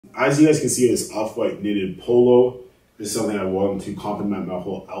as you guys can see, this off-white knitted polo. This is something I wanted to complement my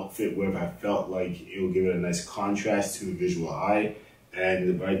whole outfit with. I felt like it will give it a nice contrast to the visual eye.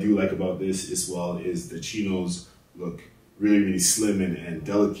 And what I do like about this as well is the chinos look really, really slim and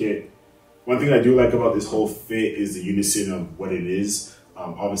delicate. One thing I do like about this whole fit is the unison of what it is.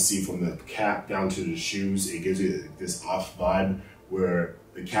 Obviously from the cap down to the shoes, it gives you this off vibe where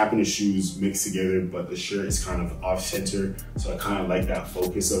the cap and the shoes mix together, but the shirt is kind of off center. So I kind of like that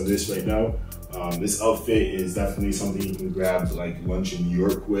focus of this right now. This outfit is definitely something you can grab like lunch in New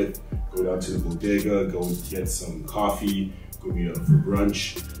York with. Go down to the bodega, go get some coffee, go meet up for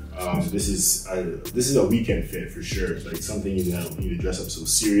brunch. This is a weekend fit for sure. Like something you don't need to dress up so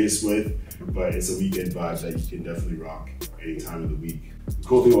serious with, but it's a weekend vibe that you can definitely rock any time of the week. The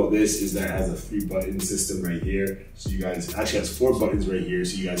cool thing about this is that it has a 3-button system right here. So you guys, it actually has 4 buttons right here,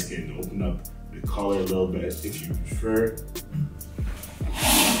 so you guys can open up the collar a little bit if you prefer.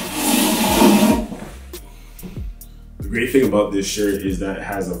 The great thing about this shirt is that it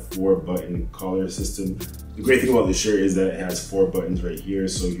has a 4-button collar system. The great thing about this shirt is that it has 4 buttons right here,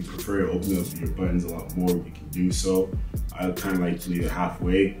 so if you prefer to open up your buttons a lot more, you can do so. I kind of like to leave it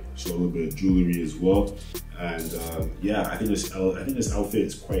halfway, show a little bit of jewelry as well. And yeah, I think this outfit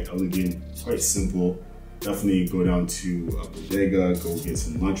is quite elegant, quite simple. Definitely go down to a bodega, go get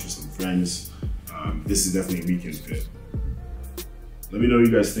some lunch with some friends. This is definitely a weekend fit. Let me know what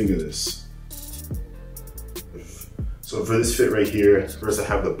you guys think of this. So for this fit right here, first I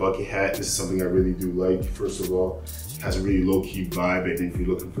have the bucket hat. This is something I really do like. First of all, it has a really low-key vibe, and if you're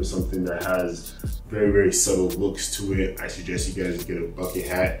looking for something that has very, very subtle looks to it, I suggest you guys get a bucket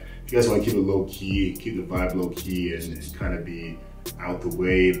hat. If you guys want to keep it low-key, keep the vibe low-key and kind of be out the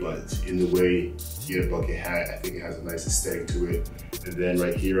way, but in the way, get a bucket hat. I think it has a nice aesthetic to it. And then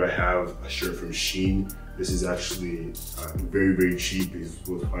right here I have a shirt from Shein. This is actually very, very cheap. It's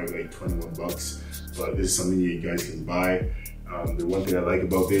worth probably like 21 bucks. But this is something you guys can buy. The one thing I like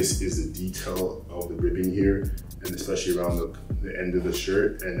about this is the detail of the ribbing here, and especially around the end of the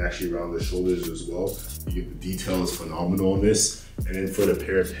shirt and actually around the shoulders as well. The detail is phenomenal on this. And then for the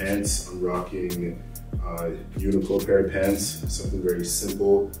pair of pants, I'm rocking Uniqlo pair of pants, something very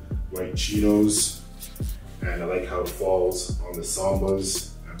simple, white chinos. And I like how it falls on the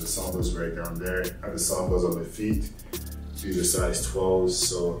sambas. I have the sambas right down there. I have the sambas on my feet. These are size 12s,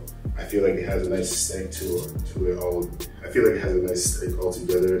 so I feel like it has a nice aesthetic to it all. I feel like it has a nice aesthetic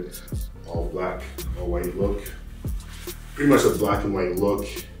altogether. All black, all white look. Pretty much a black and white look,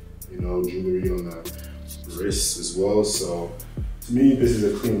 you know, jewelry on the wrists as well. So to me, this is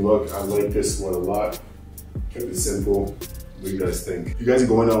a clean look. I like this one a lot. Kept it simple. What do you guys think? If you guys are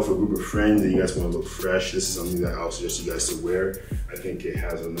going out with a group of friends and you guys want to look fresh, this is something that I'll suggest you guys to wear. I think it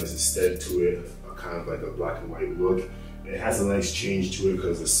has a nice aesthetic to it, kind of like a black and white look. It has a nice change to it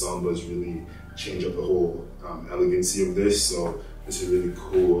because the sambas really change up the whole elegancy of this. So it's a really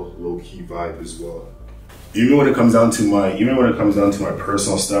cool low-key vibe as well. Even when it comes down to my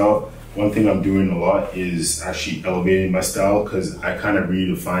personal style, one thing I'm doing a lot is actually elevating my style, because I kind of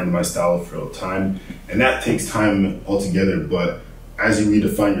redefined my style throughout time, and that takes time altogether. But as you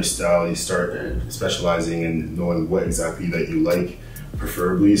redefine your style, you start specializing and knowing what exactly that you like,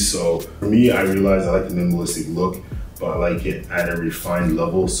 preferably. So for me, I realized I like the minimalistic look, but I like it at a refined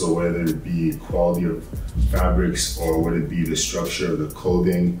level. So whether it be quality of fabrics, or whether it be the structure of the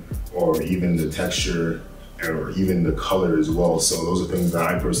clothing, or even the texture, or even the color as well. So those are things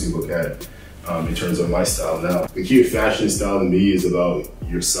that I personally look at in terms of my style now. The key of fashion style to me is about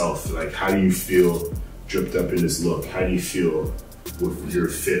yourself. Like, how do you feel dripped up in this look? How do you feel with your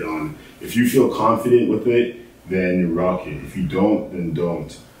fit on? If you feel confident with it, then you rock it. If you don't, then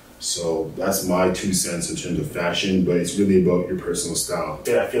don't. So that's my 2 cents in terms of fashion, but it's really about your personal style.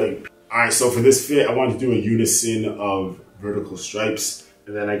 Yeah, I feel like, all right, so for this fit, I wanted to do a unison of vertical stripes,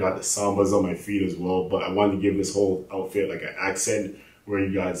 and then I got the sambas on my feet as well, but I wanted to give this whole outfit like an accent where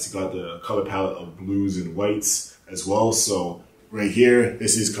you guys got the color palette of blues and whites as well. So right here,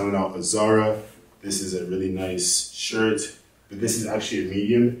 this is coming out of Zara. This is a really nice shirt, but this is actually a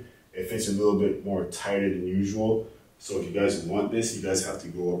medium. It fits a little bit more tighter than usual. So if you guys want this, you guys have to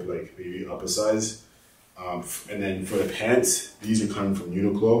go up like maybe up a size. And then for the pants, these are coming from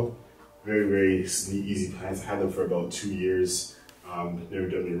Uniqlo. Very, very easy pants. I had them for about 2 years. Never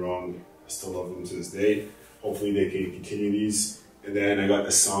done me wrong. I still love them to this day. Hopefully they can continue these. And then I got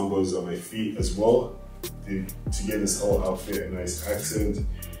the sambas on my feet as well to give this whole outfit a nice accent.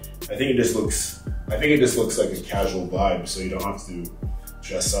 I think it just looks like a casual vibe, so you don't have to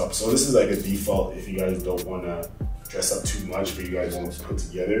dress up. So this is like a default if you guys don't want to dress up too much, but you guys want to put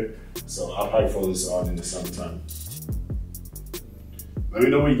together. So I'll probably throw this on in the summertime. Let me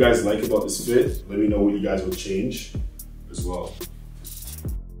know what you guys like about this fit. Let me know what you guys would change as well.